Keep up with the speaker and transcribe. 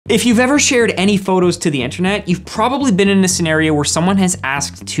If you've ever shared any photos to the internet, you've probably been in a scenario where someone has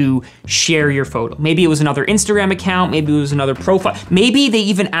asked to share your photo. Maybe it was another Instagram account, maybe it was another profile, maybe they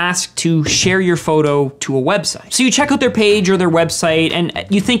even asked to share your photo to a website. So you check out their page or their website and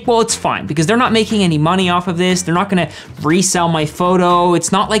you think, well, it's fine because they're not making any money off of this. They're not gonna resell my photo.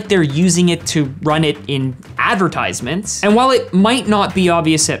 It's not like they're using it to run it in advertisements. And while it might not be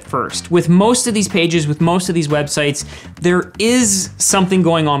obvious at first, with most of these pages, with most of these websites, there is something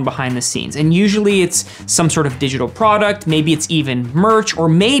going on behind the scenes. And usually it's some sort of digital product, maybe it's even merch, or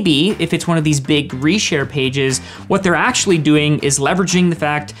maybe if it's one of these big reshare pages, what they're actually doing is leveraging the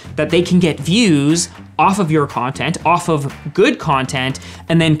fact that they can get views off of your content, off of good content,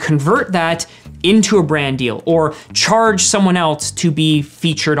 and then convert that into a brand deal or charge someone else to be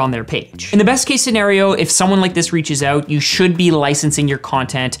featured on their page. In the best case scenario, if someone like this reaches out, you should be licensing your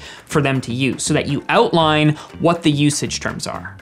content for them to use so that you outline what the usage terms are.